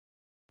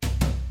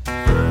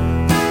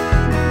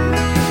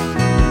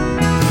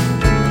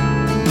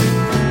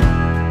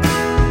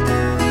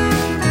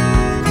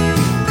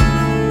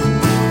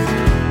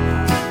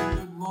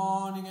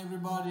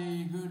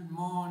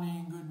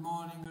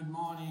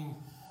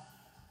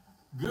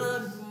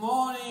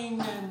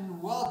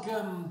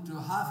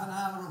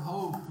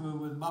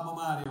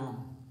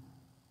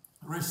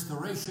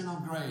Restoration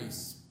of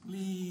Grace.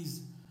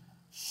 Please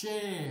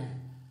share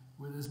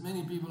with as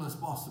many people as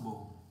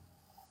possible.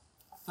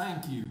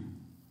 Thank you.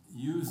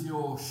 Use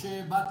your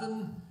share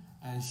button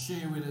and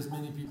share with as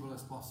many people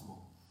as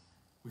possible.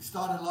 We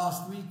started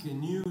last week a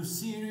new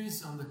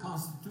series on the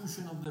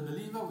Constitution of the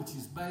Believer, which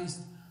is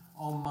based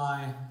on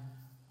my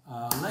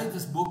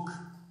latest book,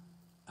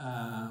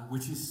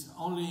 which is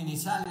only in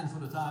Italian for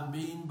the time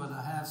being, but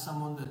I have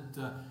someone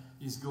that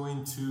is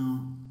going to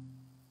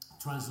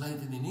translate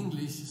it in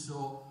English,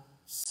 so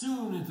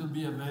soon it will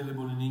be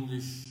available in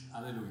English.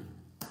 Hallelujah.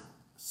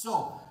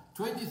 So,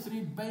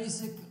 23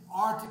 basic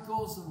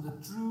articles on the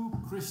true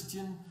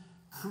Christian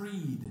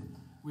creed,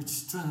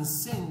 which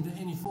transcend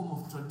any form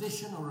of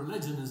tradition or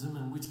religionism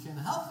and which can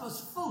help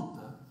us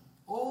filter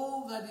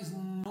all that is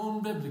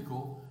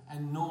non-biblical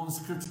and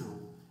non-scriptural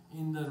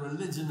in the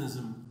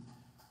religionism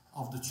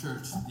of the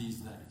church these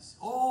days.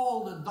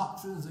 All the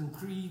doctrines and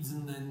creeds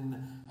and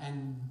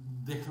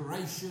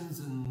declarations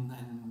and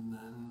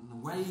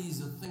ways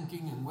of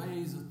thinking and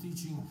ways of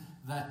teaching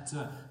that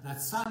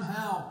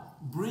somehow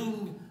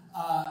bring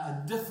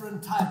a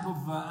different type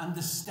of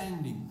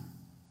understanding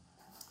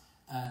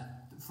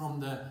from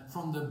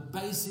the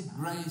basic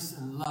grace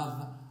and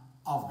love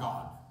of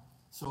God.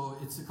 So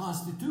it's a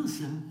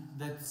constitution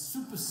that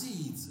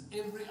supersedes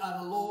every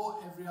other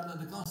law,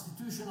 the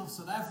Constitution of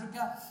South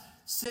Africa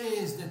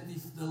says that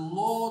if the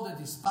law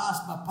that is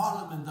passed by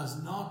Parliament does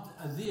not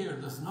adhere,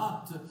 does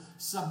not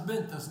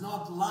submit, does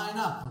not line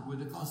up with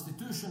the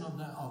Constitution of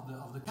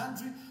the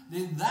country,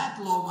 then that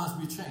law must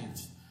be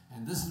changed.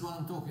 And this is what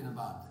I'm talking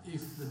about.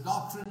 If the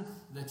doctrine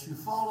that you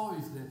follow,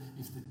 if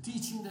the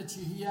teaching that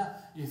you hear,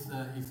 if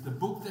the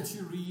book that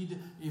you read,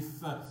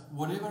 if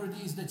whatever it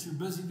is that you're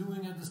busy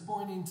doing at this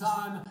point in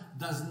time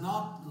does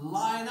not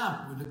line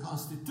up with the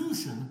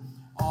Constitution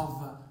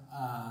of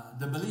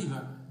the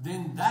believer,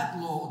 then that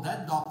law,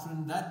 that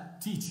doctrine, that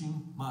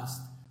teaching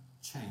must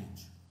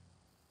change.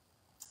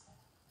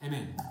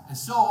 Amen. And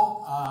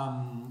so,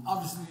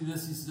 obviously,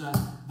 this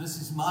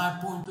is my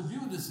point of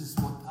view. This is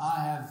what I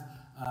have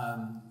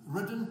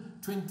written.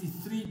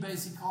 23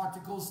 basic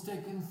articles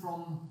taken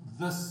from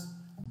this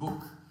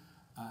book,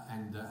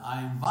 and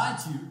I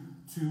invite you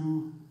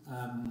to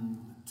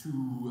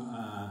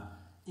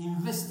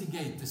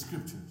investigate the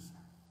scriptures,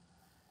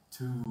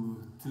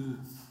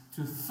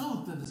 to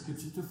filter the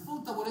scripture, to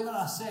filter whatever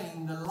I say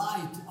in the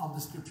light of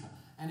the scripture.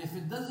 And if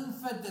it doesn't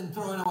fit, then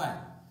throw it away.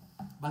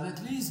 But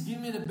at least give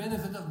me the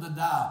benefit of the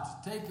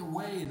doubt. Take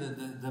away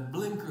the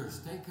blinkers.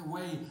 Take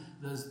away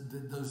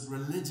those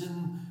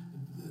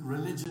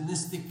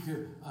religionistic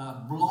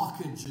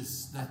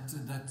blockages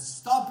that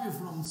stop you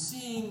from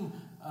seeing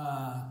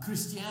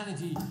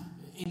Christianity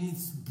in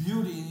its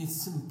beauty, in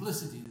its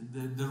simplicity,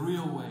 the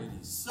real way it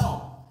is.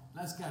 So,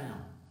 let's carry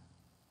on.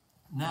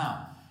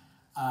 Now,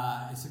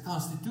 it's a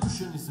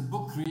constitution, it's a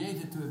book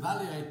created to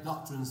evaluate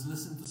doctrines,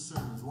 listen to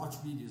sermons, watch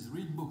videos,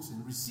 read books,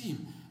 and receive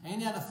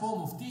any other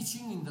form of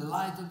teaching in the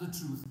light of the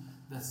truth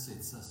that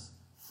sets us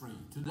free.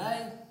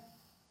 Today,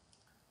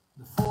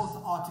 the fourth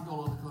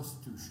article of the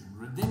Constitution.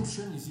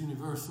 Redemption is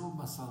universal,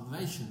 but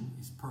salvation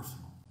is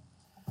personal.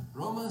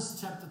 Romans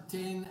chapter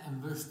 10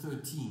 and verse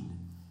 13.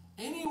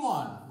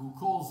 Anyone who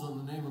calls on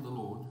the name of the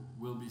Lord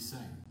will be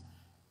saved.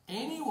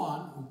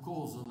 Anyone who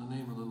calls on the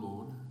name of the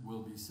Lord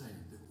will be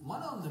saved.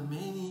 One of the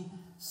many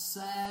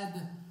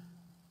sad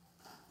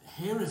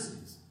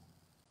heresies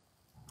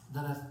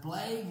that have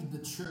plagued the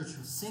church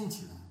for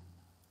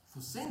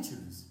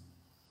centuries,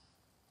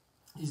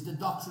 is the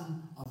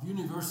doctrine of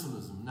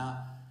universalism.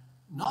 Now,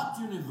 not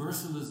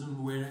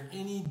universalism where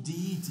any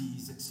deity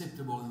is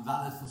acceptable and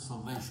valid for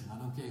salvation. I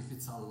don't care if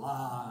it's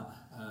Allah,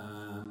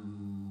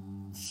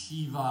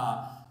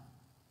 Shiva,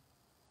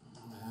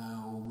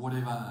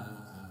 whatever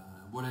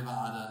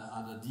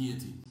other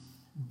deity.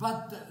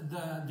 But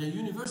the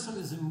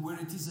universalism where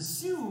it is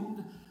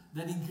assumed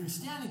that in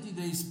Christianity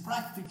there is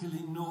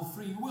practically no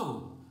free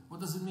will. What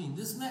does it mean?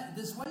 This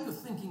way of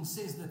thinking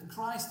says that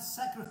Christ's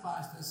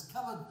sacrifice has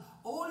covered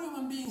all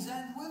human beings,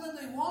 and whether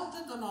they want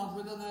it or not,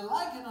 whether they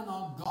like it or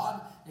not,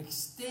 God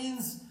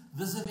extends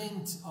this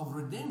event of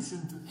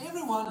redemption to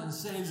everyone and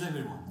saves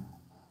everyone.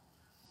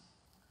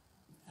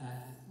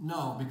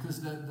 No,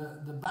 because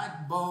the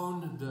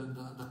backbone,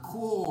 the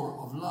core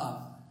of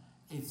love,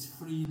 it's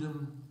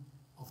freedom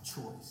of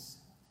choice.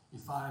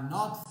 If I am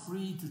not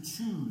free to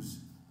choose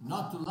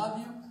not to love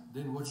you,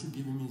 then what you're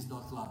giving me is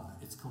not love.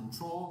 It's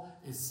control,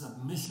 it's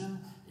submission,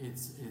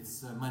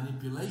 it's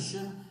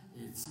manipulation,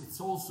 it's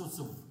all sorts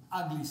of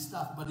ugly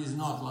stuff, but it's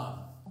not love.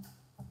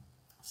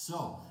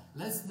 So,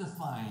 let's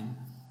define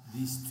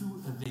these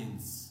two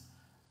events.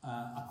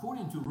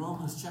 According to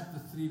Romans chapter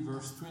 3,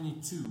 verse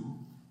 22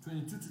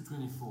 to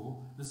 24,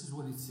 this is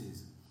what it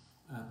says.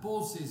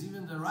 Paul says,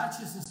 even the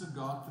righteousness of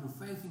God through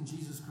faith in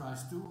Jesus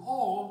Christ to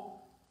all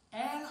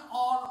and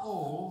on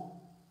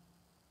all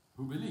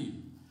who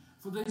believe.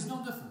 For there is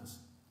no difference.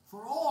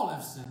 For all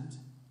have sinned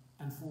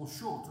and fall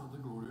short of the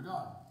glory of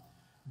God,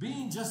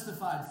 being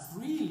justified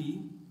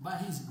freely by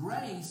His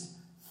grace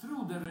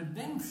through the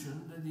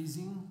redemption that is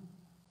in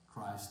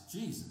Christ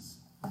Jesus.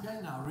 Okay,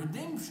 now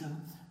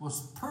redemption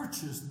was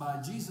purchased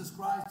by Jesus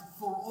Christ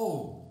for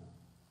all.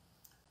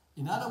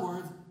 In other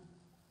words,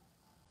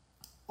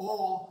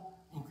 all,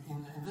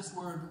 in this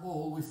word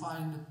all, we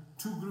find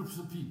two groups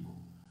of people.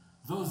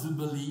 Those who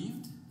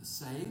believed, the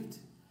saved,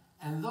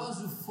 and those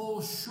who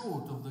fall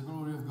short of the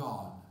glory of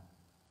God.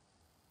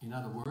 In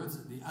other words,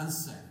 the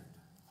unsaved.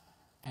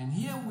 And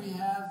here we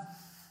have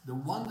the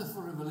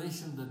wonderful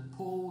revelation that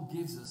Paul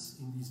gives us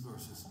in these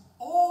verses.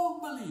 All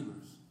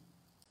believers,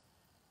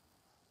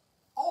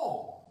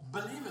 all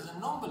believers and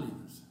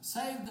non-believers,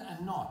 saved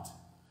and not,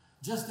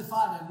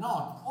 justified and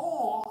not,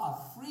 all are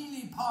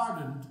freely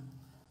pardoned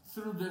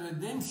through the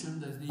redemption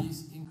that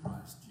is in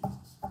Christ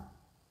Jesus.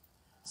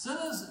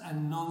 Sinners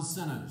and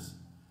non-sinners,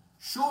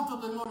 short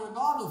of the glory of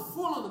God or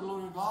full of the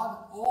glory of God,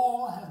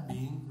 all have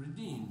been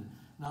redeemed.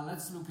 Now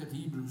let's look at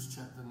Hebrews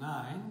chapter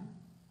 9.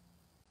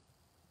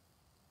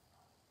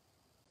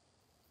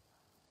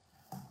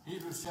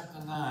 Hebrews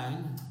chapter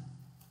 9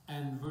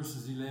 and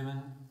verses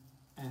 11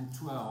 and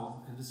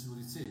 12, and this is what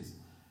it says.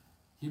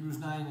 Hebrews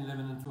 9,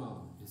 11 and 12.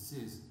 It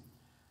says,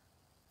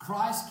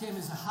 Christ came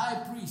as a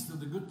high priest of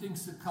the good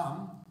things to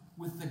come,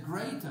 with the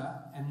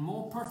greater and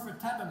more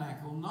perfect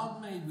tabernacle,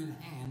 not made with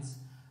hands,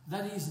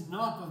 that is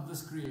not of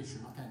this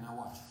creation. Okay, now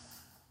watch.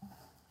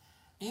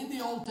 In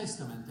the Old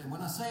Testament, and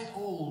when I say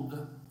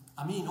old,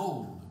 I mean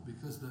old,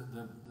 because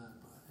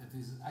it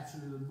is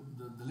actually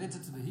the letter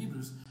to the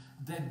Hebrews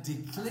that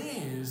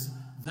declares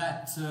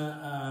that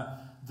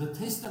the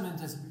Testament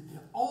has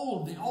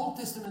old. The Old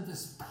Testament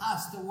has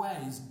passed away.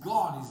 It's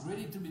gone. It's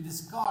ready to be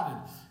discarded.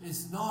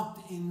 It's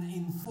not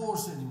in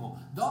force anymore.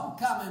 Don't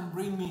come and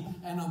bring me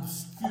an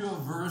obscure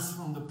verse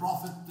from the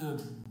prophet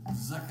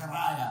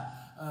Zechariah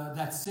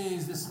that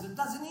says this. That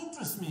doesn't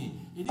interest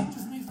me. It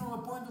interests me from a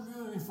point of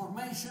view of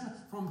information,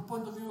 from a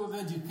point of view of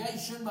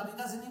education, but it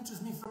doesn't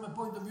interest me from a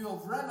point of view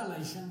of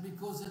revelation,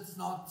 because it's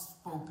not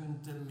spoken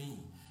to me.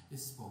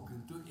 It's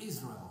spoken to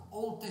Israel.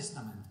 Old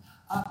Testament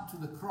up to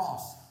the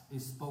cross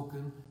is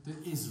spoken to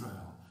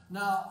Israel.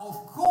 Now,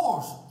 of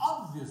course,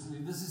 obviously,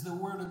 this is the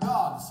Word of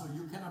God, so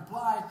you can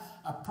apply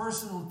a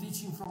personal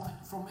teaching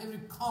from every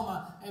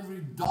comma, every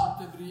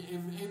dot,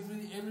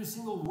 every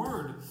single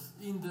word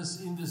in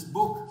this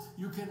book.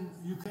 You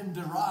can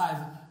derive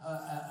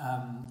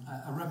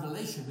a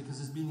revelation, because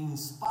it's been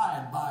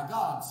inspired by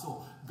God.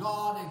 So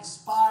God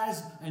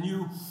expires and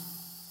you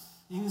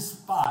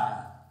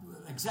inspire.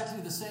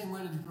 Exactly the same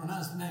way that you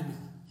pronounce the name.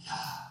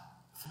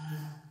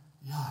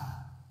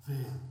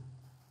 Yahweh.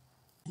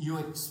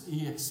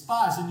 He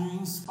expires and you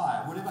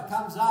inspire. Whatever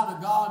comes out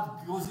of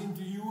God goes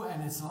into you,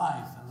 and it's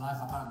life, and life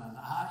abundant.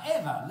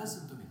 However,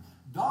 listen to me.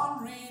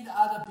 Don't read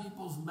other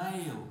people's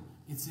mail.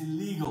 It's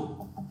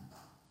illegal.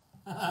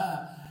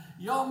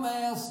 Your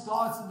mail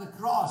starts at the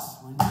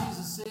cross. When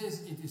Jesus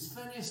says it is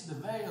finished, the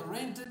veil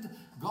rented,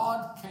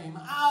 God came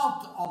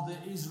out of the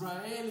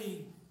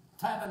Israeli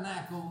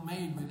tabernacle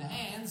made with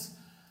hands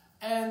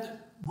and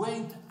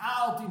went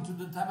out into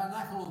the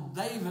tabernacle of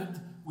David,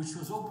 which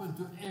was open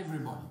to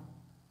everybody.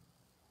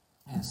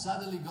 And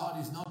suddenly God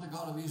is not the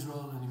God of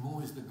Israel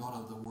anymore, he's the God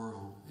of the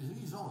world.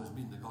 He's always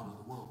been the God of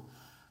the world.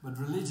 But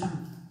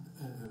religion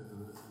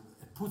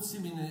puts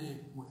him in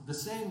the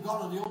same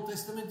God of the Old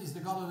Testament is the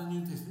God of the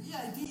New Testament.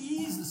 Yeah,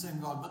 he is the same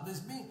God, but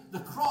the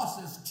cross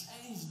has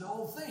changed the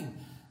whole thing.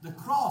 The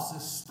cross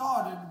has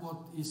started what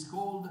is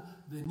called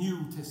the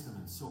New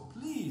Testament. So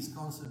please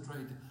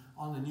concentrate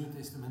on the New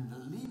Testament.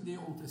 Leave the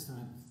Old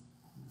Testament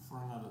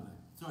for another day.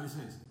 So he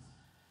says,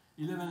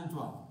 11 and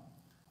 12.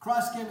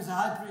 Christ came as a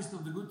high priest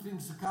of the good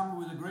things to come,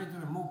 with a greater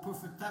and more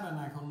perfect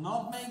tabernacle,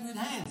 not made with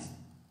hands,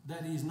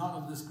 that is not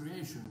of this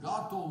creation.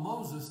 God told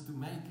Moses to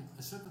make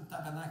a certain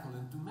tabernacle,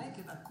 and to make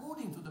it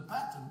according to the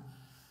pattern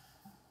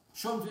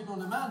shown to him on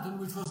the mountain,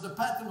 which was the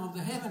pattern of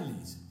the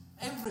heavenlies.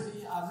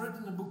 Everything. I've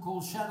written a book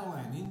called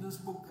Shadowland. In this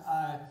book,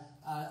 I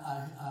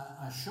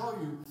show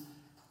you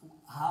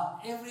how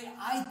every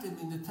item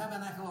in the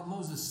tabernacle of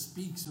Moses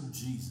speaks of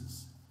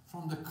Jesus.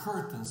 From the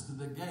curtains to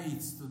the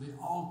gates to the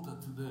altar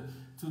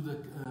to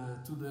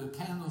the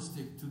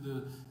candlestick to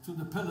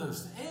the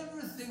pillars,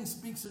 everything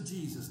speaks of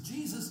Jesus.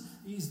 Jesus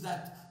is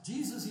that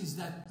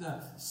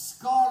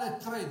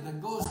scarlet thread that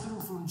goes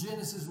through from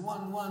Genesis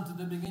 1:1 to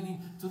the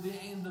beginning to the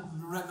end of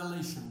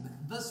Revelation.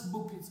 This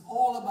book is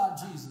all about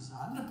Jesus,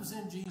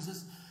 100%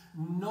 Jesus.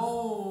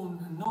 No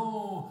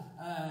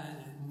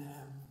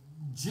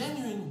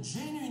genuine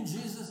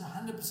Jesus,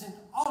 100%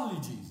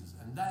 only Jesus,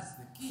 and that's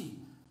the key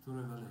to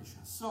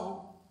Revelation.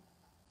 So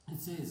it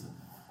says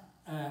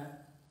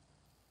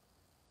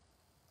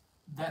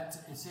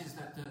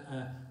that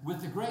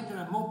with the greater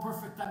and more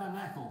perfect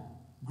tabernacle,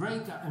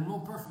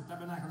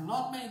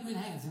 not made with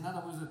hands. In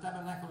other words, the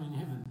tabernacle in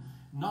heaven,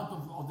 not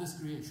of this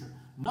creation,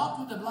 not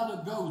with the blood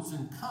of goats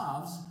and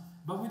calves,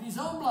 but with his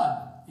own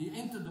blood. He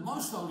entered the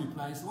most holy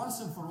place once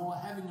and for all,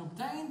 having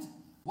obtained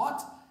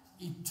what?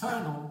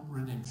 Eternal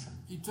redemption.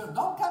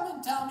 Don't come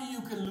and tell me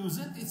you can lose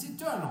it. It's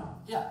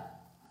eternal. Yeah,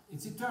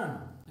 it's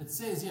eternal. It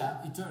says here,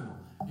 eternal.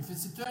 If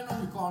it's eternal,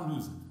 you can't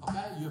lose it.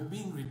 Okay? You're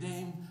being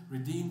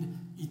redeemed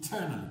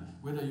eternally.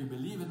 Whether you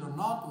believe it or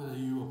not, whether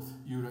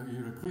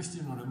you're a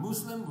Christian or a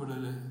Muslim, whether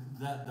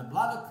the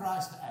blood of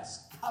Christ has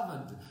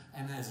covered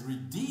and has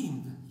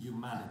redeemed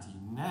humanity.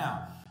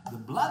 Now, the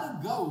blood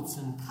of goats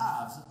and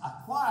calves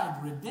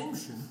acquired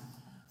redemption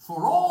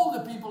for all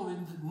the people,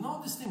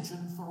 no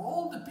distinction, for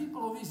all the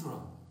people of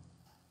Israel.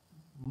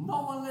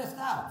 No one left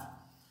out.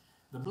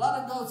 The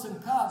blood of goats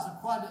and calves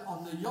acquired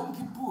on the Yom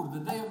Kippur, the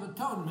Day of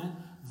Atonement.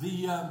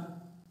 The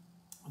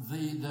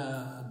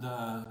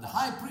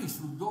high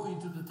priest would go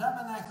into the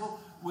tabernacle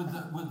with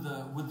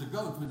the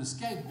goat, with the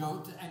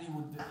scapegoat,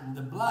 and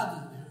the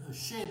blood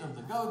shed of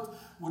the goat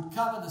would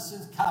cover the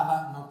sins,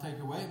 not take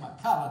away, but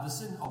cover the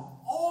sin of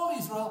all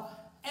Israel,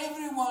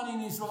 everyone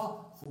in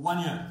Israel, for 1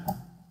 year.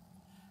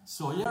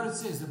 So here it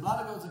says, the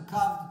blood of goats and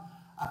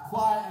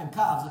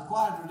calves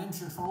acquired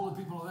redemption for all the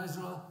people of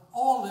Israel,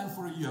 all of them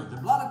for a year. The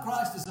blood of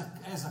Christ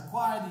has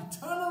acquired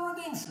eternal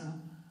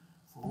redemption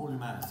for all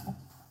humanity.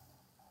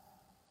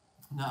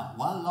 Now,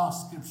 one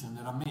last scripture,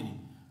 there are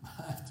many, but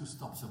I have to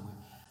stop somewhere.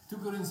 2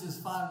 Corinthians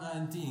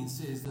 5:19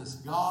 says this: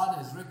 God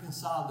has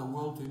reconciled the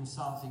world to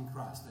himself in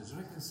Christ. Has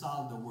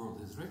reconciled the world.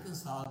 Has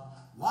reconciled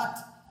what?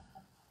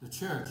 The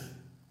church,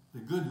 the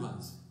good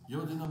ones,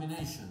 your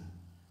denomination,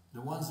 the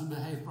ones who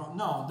behave properly.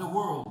 No, the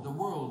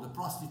world, the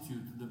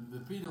prostitute, the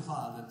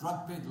pedophile, the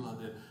drug peddler,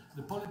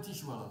 the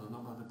politician. Well, I don't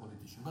know about the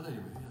politician, but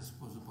anyway, I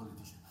suppose the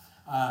politician.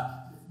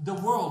 The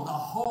world, the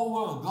whole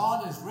world.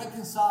 God has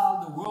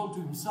reconciled the world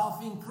to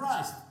himself in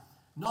Christ,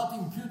 not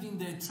imputing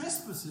their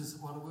trespasses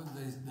or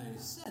their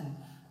sin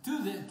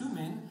to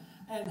men,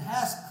 and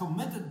has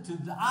committed to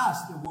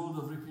us the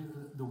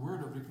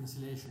word of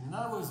reconciliation. In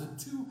other words,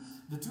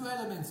 the two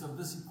elements of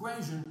this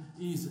equation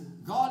is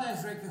God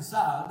has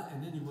reconciled,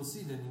 and then you will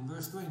see that in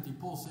verse 20,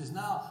 Paul says,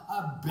 now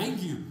I beg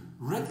you,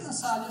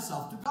 reconcile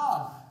yourself to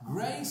God.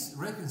 Grace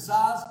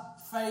reconciles,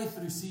 faith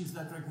receives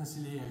that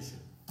reconciliation.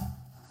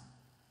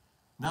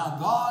 Now,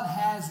 God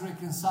has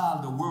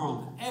reconciled the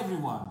world,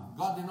 everyone.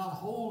 God did not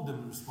hold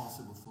them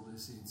responsible for their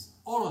sins.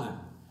 All of them.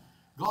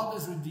 God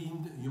has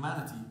redeemed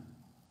humanity,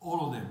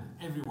 all of them,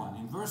 everyone.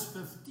 In verse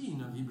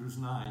 15 of Hebrews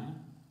 9,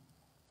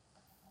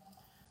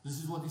 this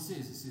is what he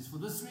says. He says, for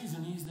this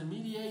reason, he is the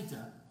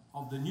mediator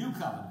of the new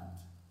covenant.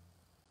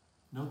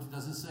 Note, it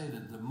doesn't say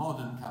that the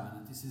modern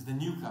covenant. It says the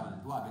new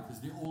covenant. Why?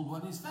 Because the old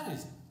one is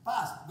finished,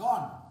 past,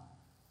 gone,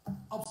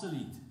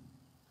 obsolete.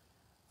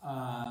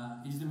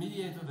 Is the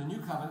mediator of the new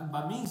covenant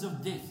by means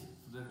of death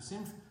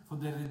for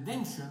the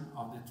redemption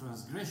of the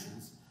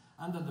transgressions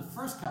under the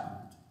first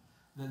covenant,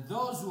 that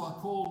those who are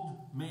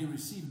called may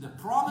receive the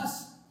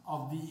promise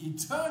of the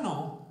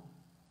eternal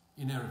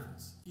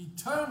inheritance.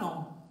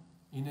 Eternal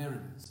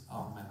inheritance.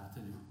 Oh man, I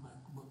tell you,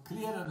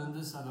 clearer than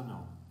this, I don't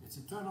know. It's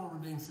eternal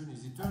redemption,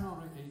 it's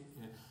eternal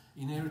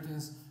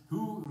inheritance.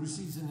 Who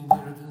receives an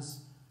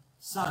inheritance?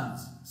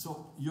 Sons.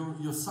 So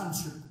your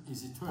sonship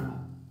is eternal.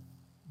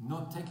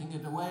 Not taking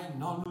it away,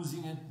 not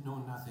losing it, no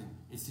nothing.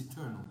 It's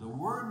eternal. The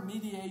word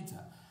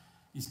mediator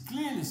is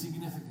clearly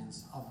significant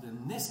of the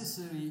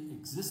necessary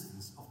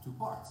existence of two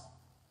parts.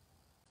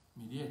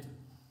 Mediator.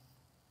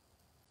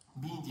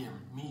 Medium,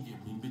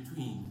 in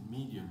between,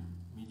 medium,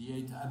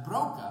 mediator. A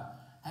broker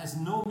has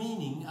no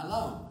meaning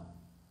alone.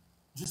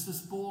 Just as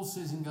Paul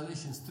says in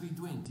Galatians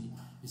 3:20,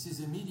 he says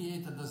a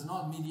mediator does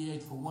not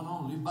mediate for one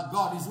only, but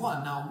God is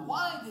one. Now,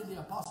 why did the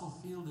apostle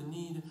feel the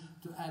need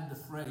to add the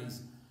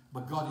phrase,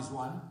 but God is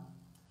one?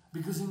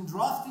 Because in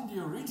drafting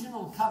the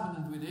original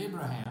covenant with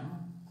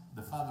Abraham,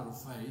 the father of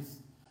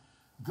faith,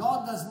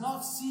 God does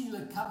not seal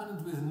a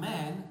covenant with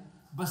man,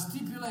 but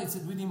stipulates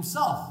it with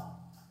himself.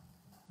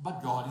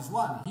 But God is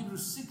one.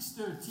 Hebrews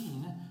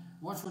 6:13,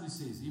 watch what it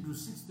says.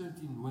 Hebrews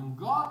 6:13, when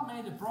God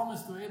made a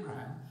promise to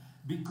Abraham,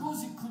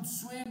 because he could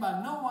swear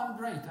by no one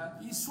greater,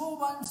 he swore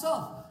by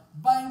himself.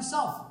 By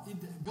himself.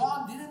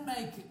 God didn't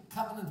make a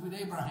covenant with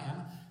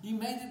Abraham, he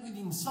made it with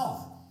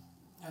himself.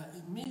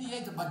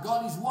 Mediator, but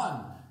God is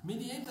one.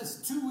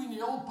 Mediators two in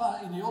the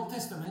Old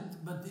Testament,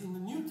 but in the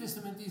New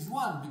Testament is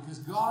one, because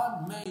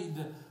God made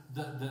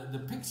the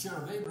picture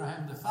of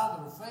Abraham, the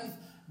father of faith.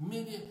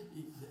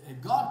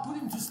 God put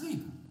him to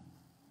sleep.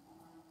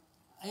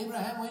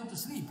 Abraham went to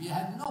sleep. He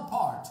had no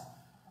part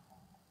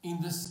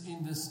in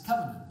this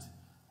covenant.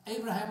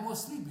 Abraham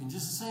was sleeping,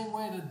 just the same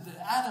way that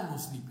Adam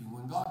was sleeping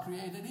when God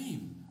created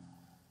Eve.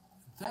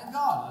 Thank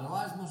God.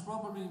 Otherwise, most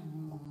probably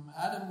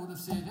Adam would have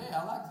said, hey,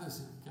 I like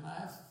this. Can I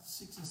have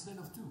 6 instead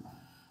of 2?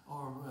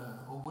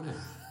 Or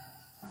whatever.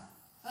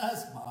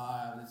 That's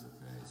mine. It's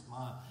okay. It's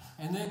mine.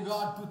 And then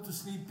God put to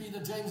sleep Peter,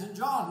 James, and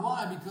John.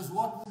 Why? Because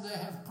what would they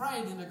have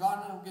prayed in the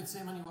Garden of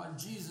Gethsemane while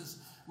Jesus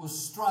was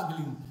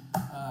struggling,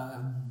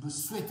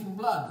 sweating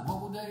blood?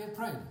 What would they have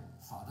prayed?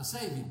 Father,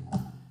 save him.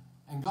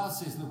 And God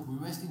says, look,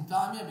 we're wasting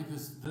time here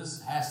because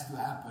this has to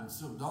happen.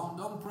 So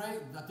don't pray.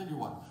 I tell you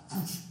what.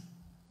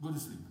 Go to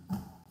sleep.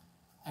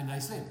 And they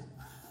slept.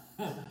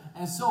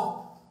 And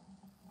so,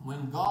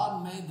 when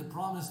God made the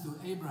promise to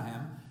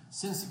Abraham,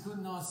 since he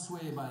could not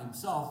sway by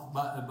himself,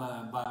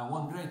 by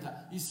one greater,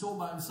 he saw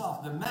by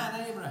himself. The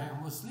man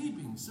Abraham was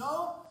sleeping.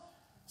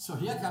 So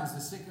here comes the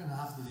second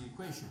half of the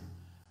equation.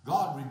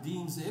 God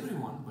redeems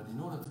everyone, but in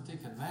order to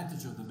take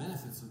advantage of the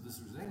benefits of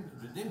this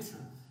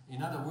redemption,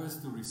 in other words,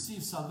 to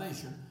receive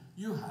salvation,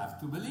 you have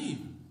to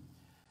believe.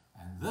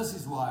 And this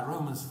is why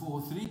Romans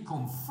 4:3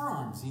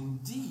 confirms,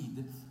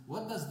 indeed,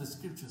 what does the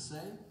scripture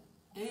say?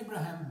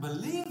 Abraham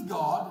believed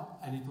God,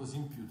 and it was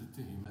imputed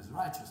to him as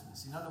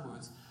righteousness. In other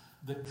words,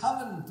 the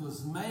covenant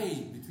was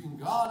made between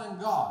God and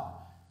God.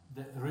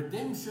 The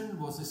redemption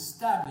was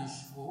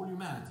established for all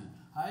humanity.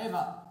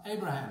 However,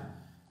 Abraham,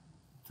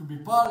 to be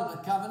part of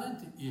the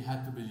covenant, he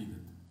had to believe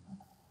it.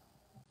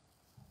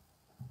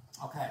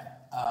 Okay,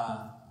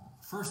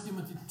 1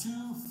 Timothy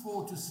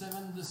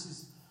 2:4-7. This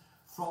is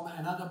from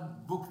another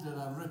book that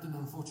I've written,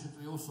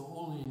 unfortunately, also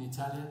only in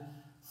Italian.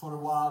 For a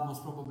while,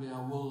 most probably, I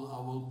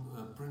will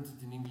print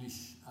it in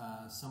English.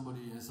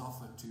 Somebody has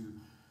offered to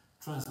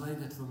translate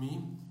it for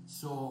me.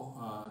 So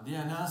the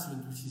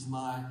announcement, which is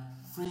my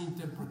free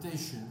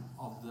interpretation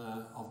of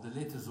the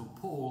letters of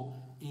Paul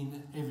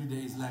in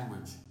everyday's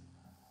language.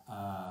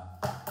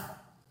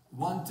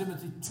 1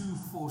 Timothy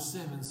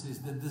 2:4-7 says,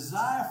 the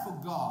desire for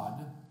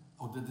God,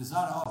 or the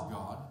desire of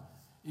God,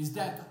 is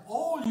that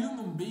all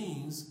human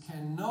beings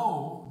can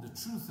know the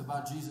truth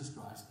about Jesus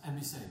Christ and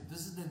be saved.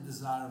 This is the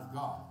desire of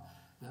God.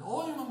 That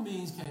all human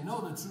beings can know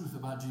the truth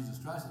about Jesus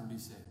Christ and be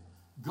saved.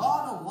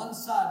 God on one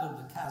side of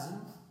the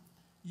chasm,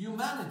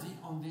 humanity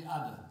on the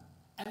other.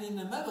 And in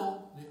the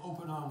middle, the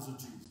open arms of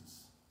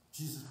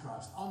Jesus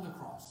Christ on the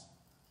cross,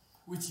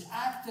 which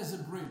act as a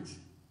bridge.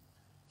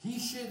 He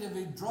shed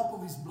every drop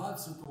of his blood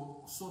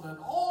so that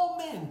all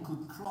men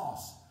could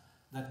cross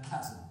that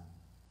chasm.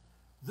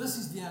 This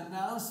is the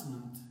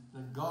announcement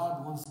that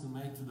God wants to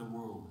make to the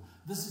world.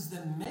 This is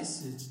the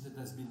message that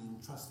has been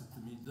entrusted to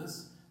me.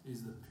 This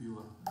is the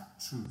pure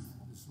truth.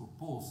 This is what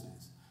Paul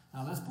says.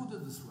 Now let's put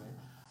it this way.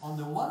 On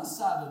the one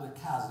side of the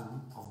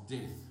chasm of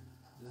death,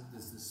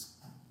 there's this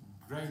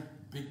great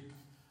big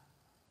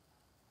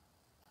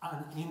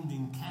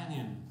unending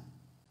canyon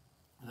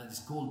that is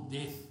called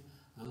death.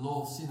 The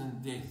law of sin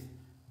and death.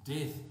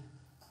 Death.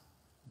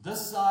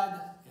 This side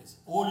is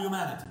all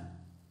humanity.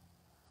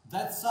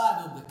 That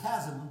side of the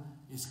chasm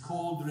is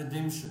called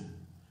redemption.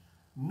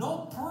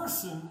 No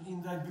person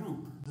in that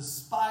group,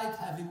 despite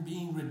having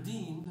been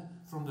redeemed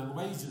from the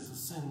wages of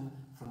sin,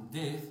 from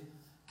death,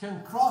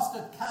 can cross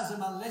that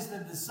chasm unless they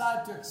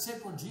decide to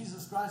accept what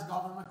Jesus Christ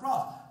got on the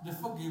cross, the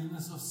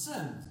forgiveness of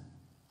sins.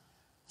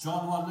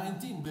 John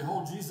 1:19,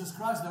 behold Jesus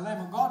Christ, the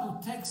Lamb of God,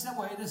 who takes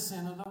away the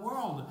sin of the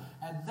world.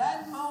 At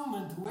that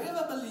moment,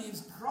 whoever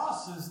believes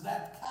crosses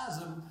that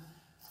chasm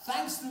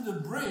thanks to the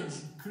bridge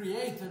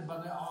created by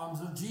the arms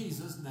of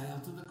Jesus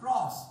nailed to the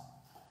cross.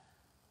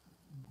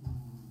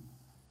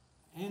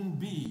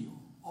 NB,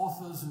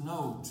 author's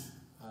note,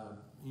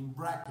 in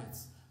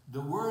brackets,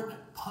 the word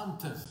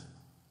pontiff,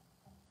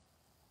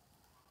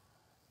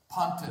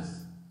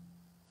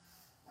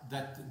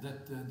 that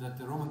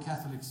the Roman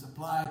Catholics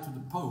apply to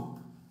the Pope,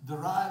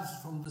 derives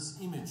from this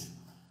image.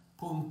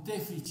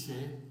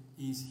 Pontefice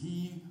is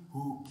he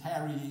who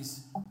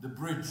carries the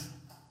bridge.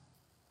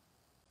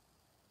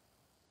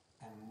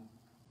 And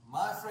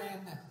my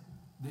friend,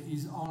 there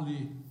is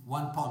only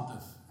one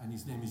pontiff, and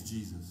his name is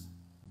Jesus,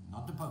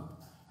 not the Pope.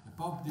 The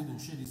Pope didn't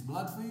shed his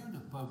blood for you. The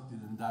Pope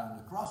didn't die on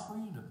the cross for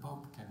you. The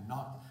Pope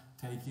cannot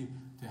take you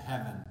to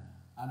heaven.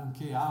 I don't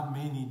care how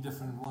many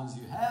different ones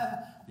you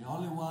have. The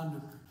only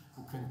one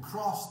who can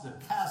cross the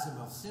chasm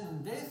of sin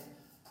and death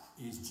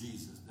is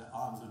Jesus, the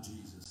arms of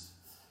Jesus.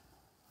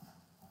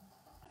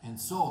 And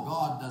so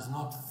God does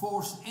not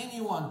force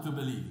anyone to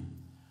believe.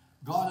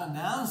 God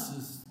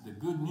announces the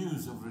good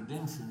news of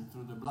redemption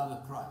through the blood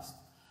of Christ.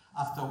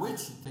 After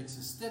which he takes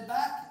a step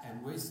back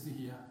and waits to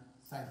hear,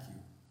 thank you,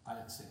 I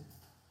accept.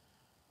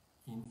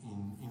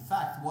 In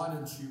fact, why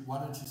don't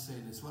you say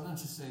this? Why don't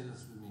you say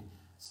this with me?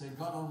 Say,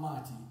 God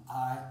Almighty,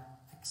 I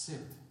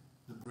accept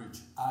the bridge.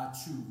 I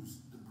choose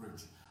the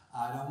bridge.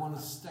 I don't want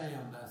to stay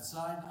on that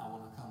side. I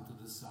want to come to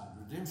this side.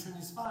 Redemption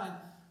is fine,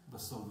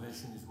 but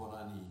salvation is what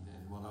I need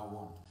and what I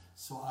want.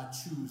 So I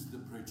choose the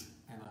bridge,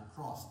 and I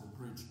cross the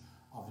bridge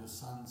of your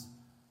Son's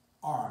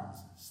arms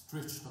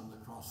stretched on the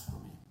cross for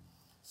me.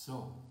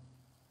 So,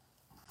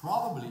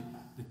 probably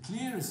the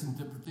clearest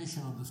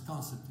interpretation of this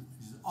concept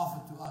is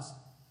offered to us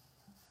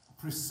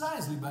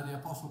precisely by the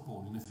Apostle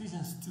Paul in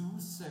Ephesians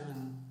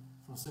 2:7,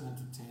 from 7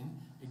 to 10,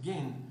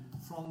 again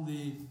from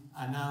the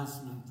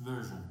announcement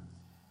version.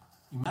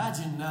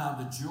 Imagine now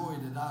the joy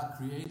that our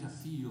Creator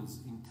feels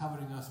in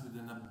covering us with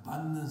an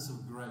abundance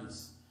of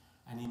grace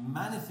and in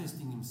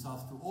manifesting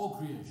himself to all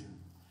creation,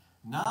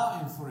 now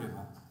and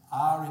forever,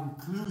 our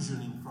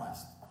inclusion in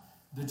Christ,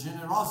 the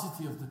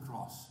generosity of the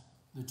cross,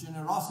 the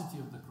generosity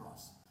of the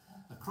cross.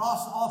 The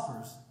cross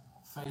offers,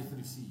 faith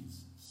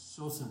receives.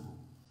 So simple.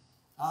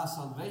 Our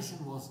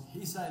salvation was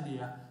his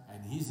idea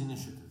and his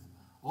initiative.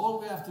 All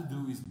we have to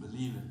do is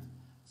believe it.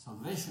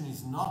 Salvation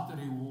is not a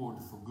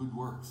reward for good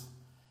works.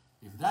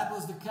 If that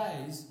was the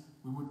case,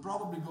 we would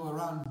probably go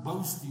around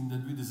boasting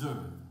that we deserve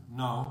it.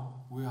 No,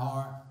 we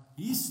are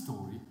His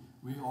story.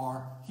 We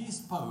are His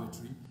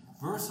poetry,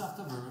 verse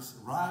after verse,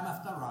 rhyme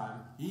after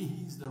rhyme.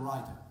 He is the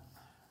writer.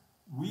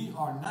 We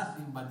are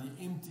nothing but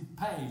the empty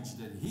page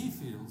that He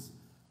fills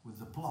with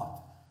the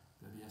plot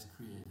that He has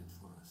created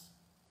for us.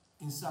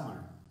 In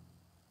summary,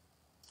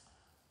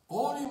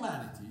 all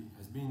humanity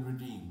has been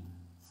redeemed,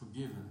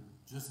 forgiven,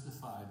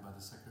 justified by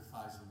the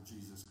sacrifice of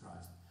Jesus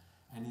Christ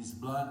and His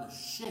blood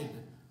shed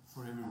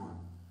for everyone.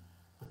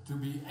 But to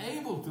be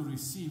able to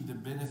receive the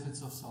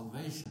benefits of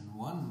salvation,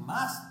 one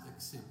must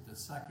accept that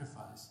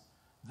sacrifice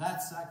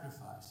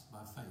by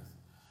faith.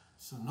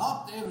 So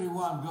not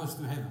everyone goes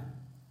to heaven.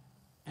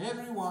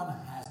 Everyone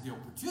has the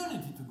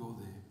opportunity to go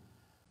there,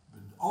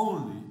 but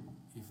only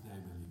if they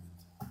believe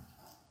it.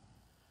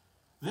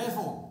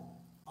 Therefore,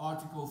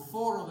 Article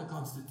 4 of the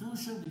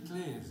Constitution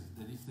declares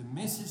that if the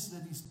message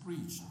that is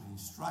preached, the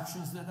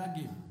instructions that are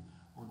given,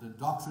 or the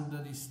doctrine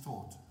that is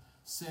taught,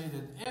 say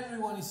that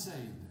everyone is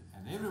saved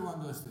and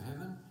everyone goes to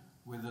heaven,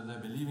 whether they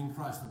believe in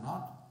Christ or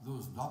not,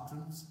 those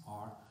doctrines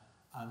are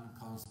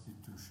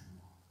unconstitutional.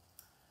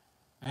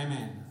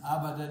 Amen.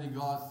 Abba, Daddy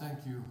God,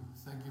 thank you.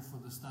 Thank you for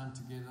this time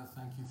together.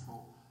 Thank you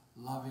for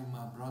loving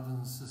my brothers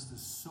and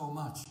sisters so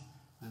much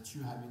that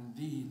you have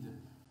indeed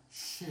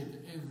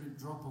shed every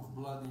drop of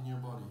blood in your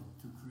body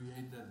to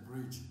create that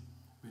bridge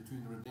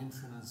between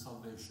redemption and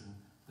salvation,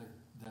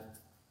 that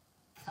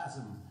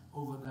chasm,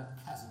 over that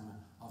chasm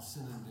of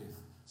sin and death,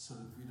 so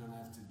that we don't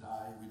have to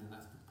die, we don't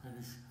have to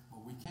perish,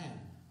 but we can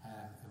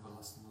have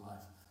everlasting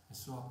life. And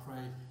so I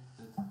pray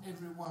that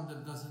everyone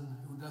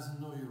who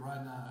doesn't know you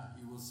right now,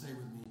 you will say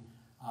with me,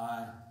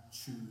 I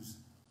choose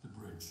the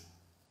bridge.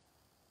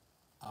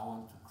 I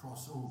want to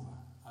cross over.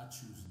 I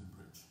choose the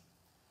bridge.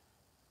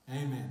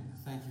 Amen.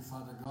 Thank you,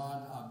 Father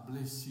God. I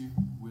bless you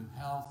with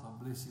health.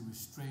 I bless you with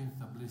strength.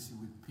 I bless you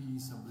with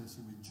peace. I bless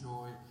you with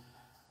joy.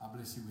 I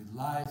bless you with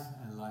life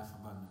and life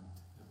abundant.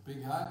 A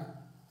big hug.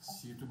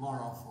 See you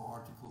tomorrow for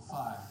Article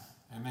 5.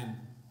 Amen.